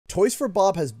Toys for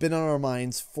Bob has been on our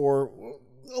minds for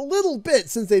a little bit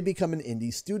since they become an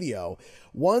indie studio.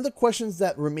 One of the questions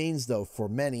that remains, though, for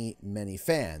many, many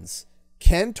fans,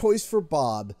 can Toys for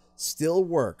Bob still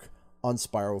work on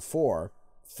Spyro 4?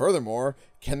 Furthermore,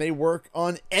 can they work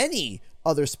on any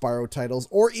other Spyro titles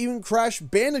or even Crash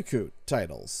Bandicoot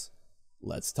titles?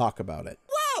 Let's talk about it.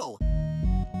 Whoa!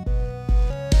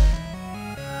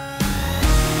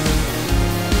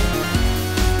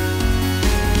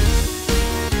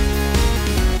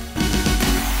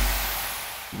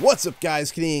 What's up,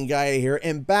 guys? Canadian Guy here,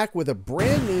 and back with a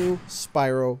brand new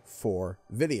Spyro 4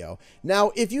 video.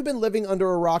 Now, if you've been living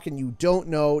under a rock and you don't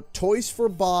know, Toys for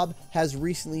Bob has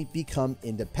recently become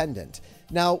independent.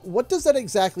 Now, what does that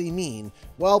exactly mean?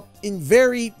 Well, in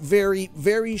very,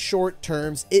 very short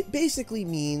terms, it basically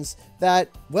means that,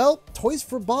 well, Toys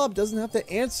for Bob doesn't have to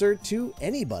answer to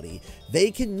anybody.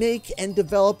 They can make and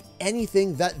develop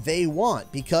anything that they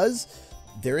want because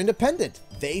they're independent.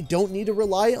 They don't need to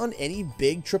rely on any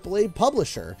big AAA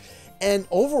publisher. And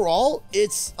overall,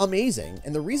 it's amazing.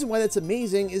 And the reason why that's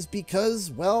amazing is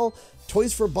because, well,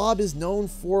 Toys for Bob is known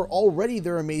for already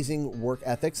their amazing work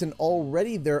ethics and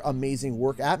already their amazing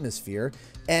work atmosphere.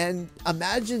 And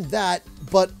imagine that,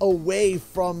 but away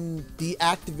from the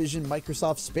Activision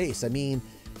Microsoft space. I mean,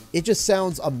 it just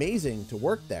sounds amazing to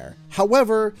work there.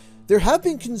 However, there have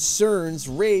been concerns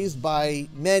raised by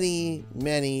many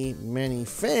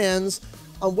fans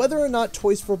on whether or not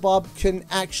Toys for Bob can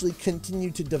actually continue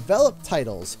to develop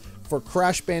titles for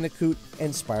Crash Bandicoot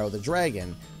and Spyro the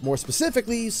Dragon, more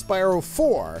specifically Spyro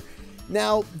 4.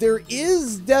 Now, there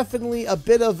is definitely a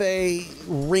bit of a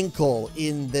wrinkle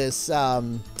in this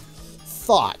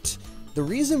thought. The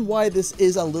reason why this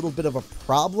is a little bit of a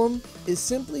problem is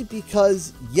simply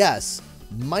because, yes,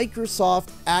 Microsoft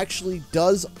actually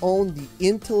does own the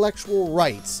intellectual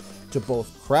rights to both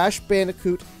Crash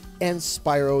Bandicoot and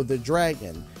Spyro the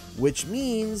Dragon, which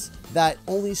means that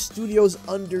only studios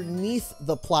underneath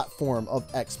the platform of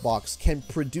Xbox can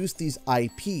produce these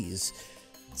IPs.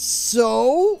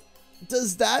 So,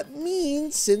 does that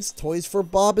mean, since Toys for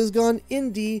Bob has gone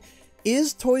indie,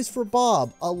 is Toys for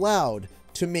Bob allowed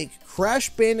to make Crash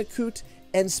Bandicoot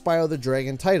and Spyro the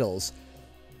Dragon titles?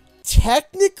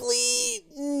 Technically,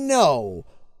 no,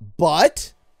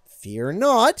 but fear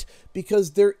not,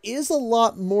 because there is a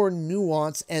lot more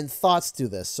nuance and thoughts to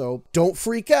this, so don't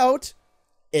freak out.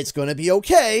 It's going to be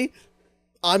okay.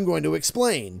 I'm going to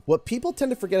explain. What people tend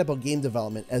to forget about game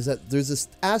development is that there's this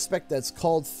aspect that's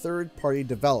called third-party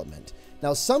development.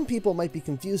 Now, some people might be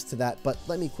confused to that, but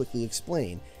let me quickly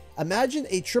explain. Imagine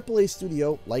a AAA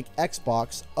studio like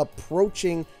Xbox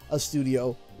approaching a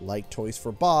studio like Toys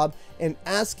for Bob and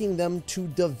asking them to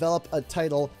develop a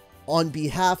title on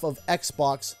behalf of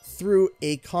Xbox through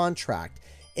a contract.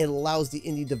 It allows the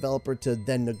indie developer to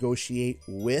then negotiate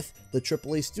with the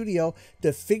AAA studio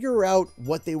to figure out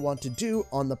what they want to do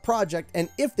on the project and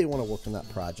if they want to work on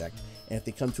that project. And if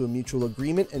they come to a mutual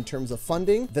agreement in terms of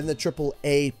funding, then the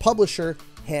AAA publisher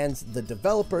hands the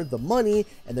developer the money,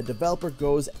 and the developer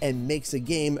goes and makes a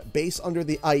game based under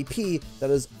the IP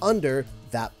that is under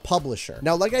that publisher.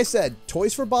 Now, like I said,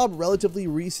 Toys for Bob relatively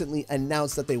recently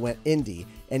announced that they went indie,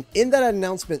 and in that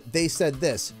announcement, they said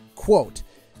this, quote,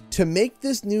 "To make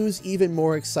this news even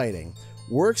more exciting,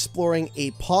 we're exploring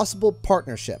a possible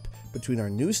partnership between our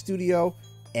new studio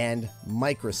and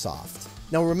Microsoft."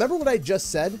 Now, remember what I just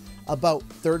said about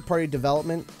third-party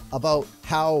development, about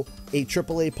how a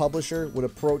AAA publisher would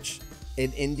approach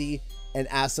an indie and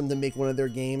ask them to make one of their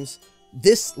games?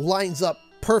 This lines up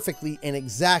perfectly and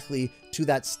exactly to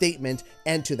that statement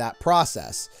and to that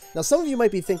process. Now, some of you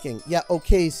might be thinking, yeah,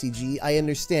 okay, CG, I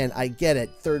understand, I get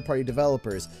it, third-party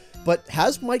developers. But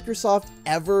has Microsoft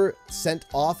ever sent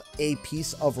off a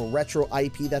piece of retro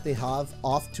IP that they have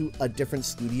off to a different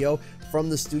studio from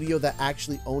the studio that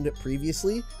actually owned it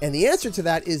previously? And the answer to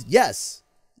that is yes.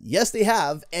 Yes, they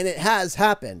have, and it has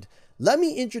happened. Let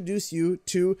me introduce you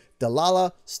to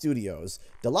Dlala Studios.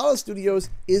 Dlala Studios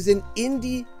is an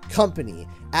indie company,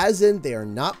 as in they are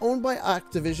not owned by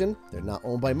Activision, they're not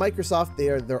owned by Microsoft, they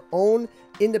are their own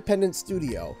independent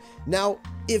studio. Now,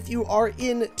 if you are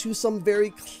into some very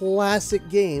classic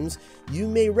games, you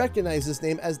may recognize this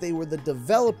name as they were the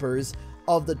developers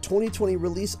of the 2020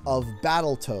 release of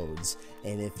Battletoads.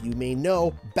 And if you may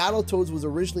know, Battletoads was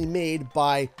originally made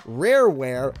by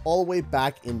Rareware all the way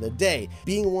back in the day,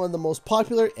 being one of the most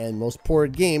popular and most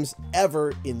ported games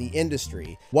ever in the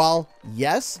industry. While,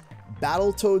 yes,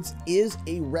 Battletoads is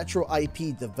a retro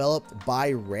IP developed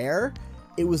by Rare,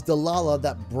 it was Dlala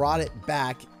that brought it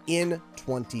back in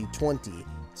 2020.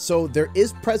 So there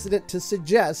is precedent to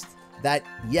suggest that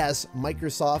yes,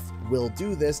 Microsoft will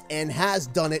do this and has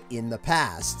done it in the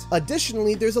past.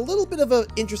 Additionally, there's a little bit of an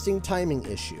interesting timing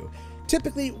issue.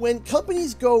 Typically, when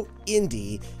companies go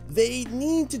indie, they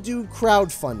need to do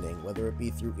crowdfunding, whether it be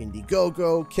through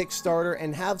Indiegogo, Kickstarter,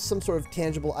 and have some sort of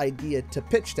tangible idea to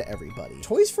pitch to everybody.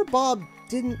 Toys for Bob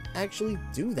didn't actually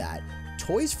do that.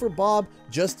 Toys for Bob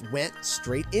just went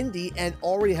straight indie and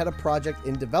already had a project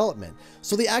in development.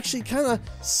 So they actually kind of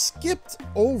skipped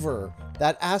over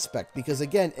that aspect because,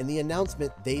 again, in the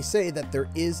announcement, they say that there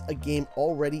is a game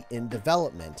already in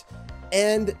development.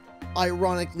 And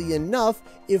ironically enough,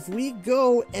 if we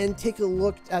go and take a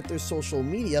look at their social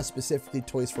media, specifically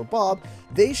Toys for Bob,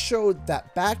 they showed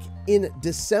that back in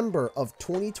December of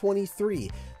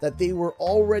 2023 that they were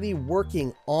already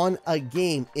working on a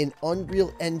game in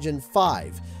Unreal Engine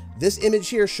 5. This image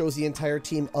here shows the entire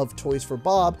team of Toys for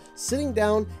Bob sitting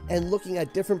down and looking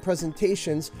at different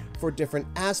presentations for different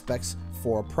aspects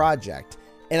for a project.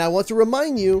 And I want to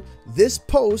remind you, this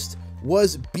post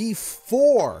was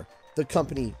before the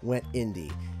company went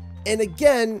indie. And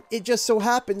again, it just so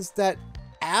happens that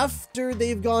after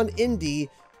they've gone indie,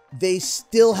 they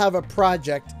still have a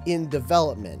project in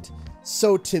development.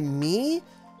 So to me,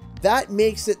 that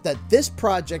makes it that this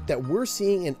project that we're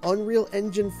seeing in Unreal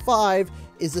Engine 5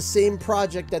 is the same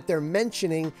project that they're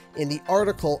mentioning in the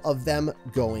article of them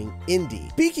going indie.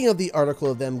 Speaking of the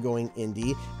article of them going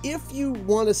indie, if you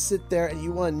want to sit there and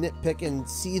you want to nitpick and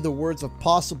see the words of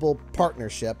possible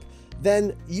partnership,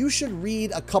 then you should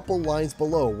read a couple lines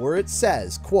below where it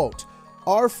says, quote,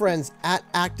 "Our friends at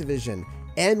Activision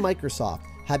and Microsoft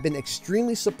have been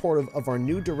extremely supportive of our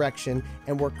new direction,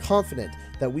 and we're confident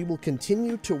that we will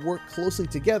continue to work closely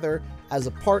together as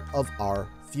a part of our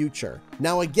future."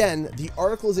 Now again, the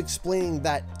article is explaining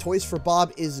that Toys for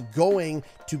Bob is going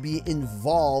to be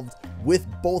involved with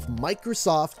both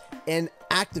Microsoft and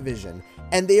Activision,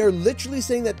 and they are literally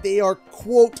saying that they are,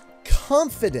 quote,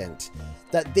 confident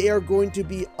that they are going to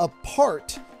be a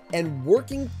part and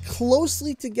working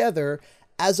closely together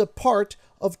as a part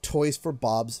of Toys for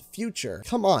Bob's future.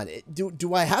 Come on,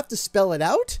 do I have to spell it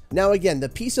out? Now again, the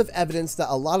piece of evidence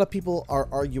that a lot of people are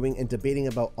arguing and debating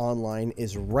about online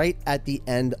is right at the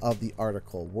end of the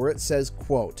article, where it says,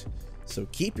 quote, "So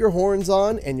keep your horns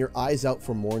on and your eyes out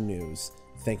for more news.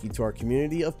 Thank you to our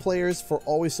community of players for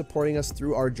always supporting us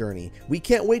through our journey. We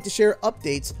can't wait to share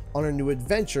updates on our new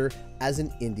adventure as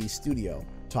an indie studio.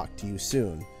 Talk to you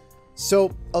soon."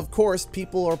 So, of course,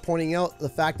 people are pointing out the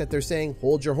fact that they're saying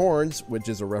 "hold your horns," which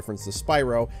is a reference to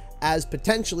Spyro, as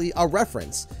potentially a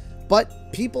reference.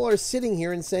 But people are sitting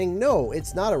here and saying, no,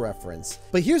 it's not a reference.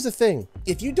 But here's the thing.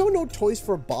 If you don't know Toys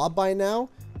for Bob by now,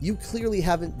 you clearly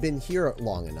haven't been here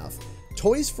long enough.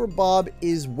 Toys for Bob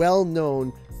is well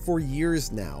known for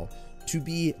years now to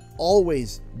be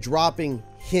always dropping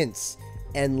hints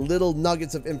and little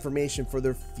nuggets of information for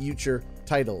their future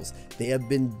titles. They have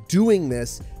been doing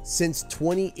this since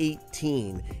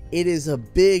 2018. It is a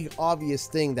big, obvious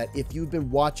thing that if you've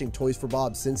been watching Toys for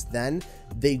Bob since then,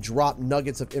 they drop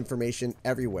nuggets of information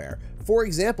everywhere. For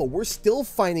example, we're still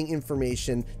finding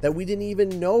information that we didn't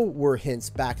even know were hints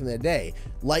back in the day,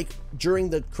 like during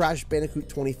the Crash Bandicoot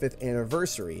 25th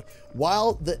anniversary.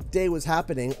 While the day was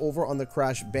happening, over on the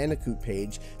Crash Bandicoot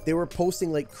page, they were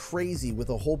posting like crazy with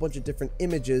a whole bunch of different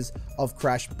images of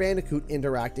Crash Bandicoot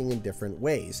interacting in different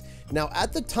ways. Now,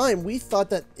 at the time, we thought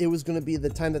that it was going to be the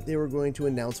time that they were going to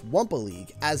announce Wumpa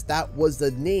League, as that was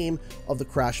the name of the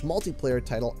Crash multiplayer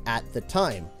title at the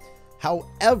time.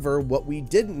 However, what we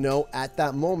didn't know at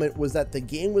that moment was that the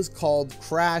game was called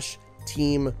Crash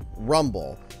Team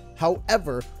Rumble.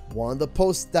 However, one of the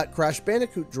posts that Crash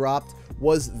Bandicoot dropped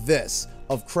was this,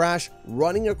 of Crash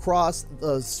running across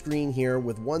the screen here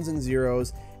with ones and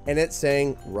zeros, and it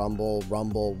saying Rumble,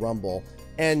 Rumble, Rumble.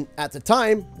 And at the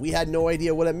time, we had no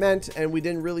idea what it meant, and we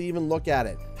didn't really even look at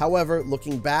it. However,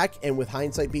 looking back, and with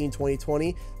hindsight being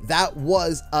 2020, that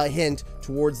was a hint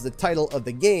towards the title of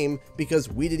the game, because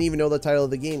we didn't even know the title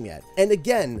of the game yet. And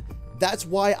again, that's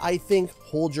why I think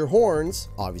Hold Your Horns,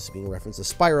 obviously being a reference to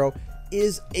Spyro,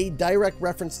 is a direct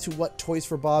reference to what Toys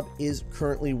for Bob is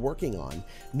currently working on.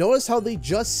 Notice how they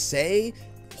just say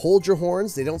hold your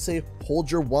horns. They don't say hold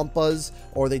your wumpas,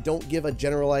 or they don't give a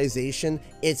generalization.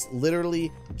 It's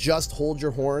literally just hold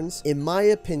your horns. In my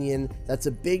opinion, that's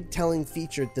a big telling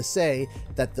feature to say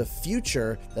that the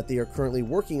future that they are currently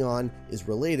working on is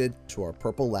related to our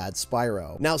purple lad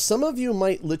Spyro. Now, some of you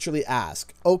might literally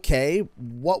ask, okay,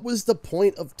 what was the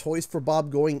point of Toys for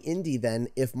Bob going indie then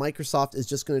if Microsoft is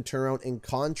just going to turn around and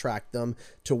contract them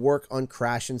to work on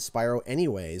Crash and Spyro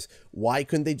anyways? Why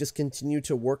couldn't they just continue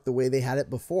to work the way they had it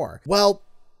before? Well,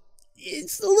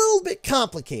 it's a little bit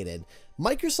complicated.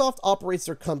 Microsoft operates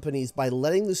their companies by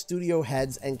letting the studio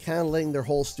heads and kind of letting their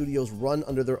whole studios run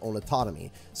under their own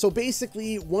autonomy. So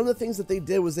basically, one of the things that they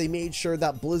did was they made sure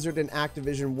that Blizzard and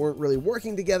Activision weren't really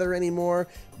working together anymore.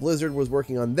 Blizzard was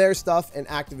working on their stuff and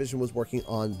Activision was working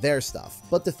on their stuff.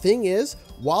 But the thing is,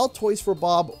 while Toys for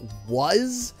Bob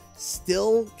was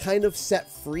still kind of set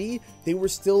free, they were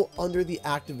still under the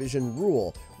Activision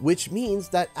rule, which means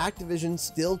that Activision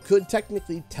still could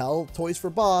technically tell Toys for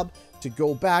Bob to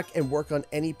go back and work on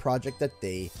any project that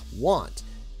they want.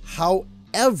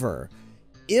 However,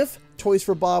 if Toys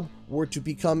for Bob were to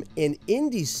become an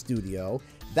indie studio,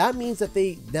 that means that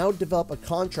they now develop a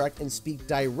contract and speak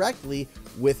directly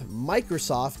with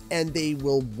Microsoft, and they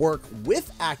will work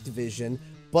with Activision,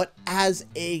 but as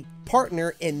a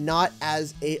partner and not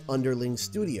as a underling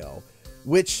studio,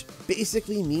 which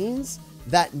basically means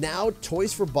that now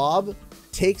Toys for Bob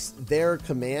takes their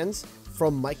commands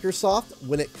from Microsoft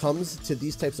when it comes to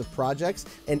these types of projects,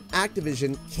 and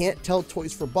Activision can't tell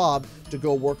Toys for Bob to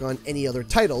go work on any other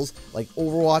titles like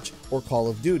Overwatch or Call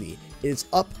of Duty. It's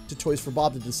up to Toys for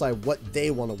Bob to decide what they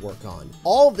want to work on.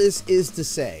 All this is to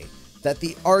say that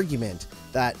the argument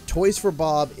that Toys for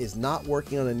Bob is not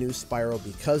working on a new Spyro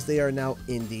because they are now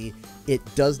indie, it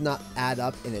does not add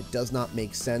up and it does not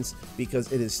make sense,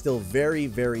 because it is still very,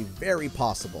 very, very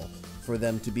possible for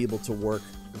them to be able to work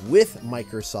with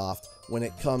Microsoft when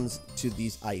it comes to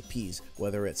these IPs,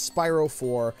 whether it's Spyro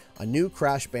 4, a new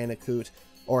Crash Bandicoot,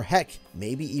 or heck,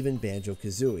 maybe even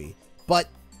Banjo-Kazooie. But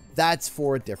that's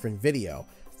for a different video.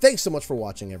 Thanks so much for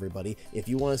watching, everybody. If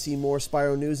you want to see more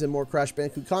Spyro news and more Crash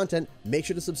Bandicoot content, make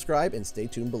sure to subscribe and stay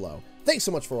tuned below. Thanks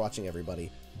so much for watching,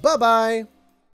 everybody. Bye-bye!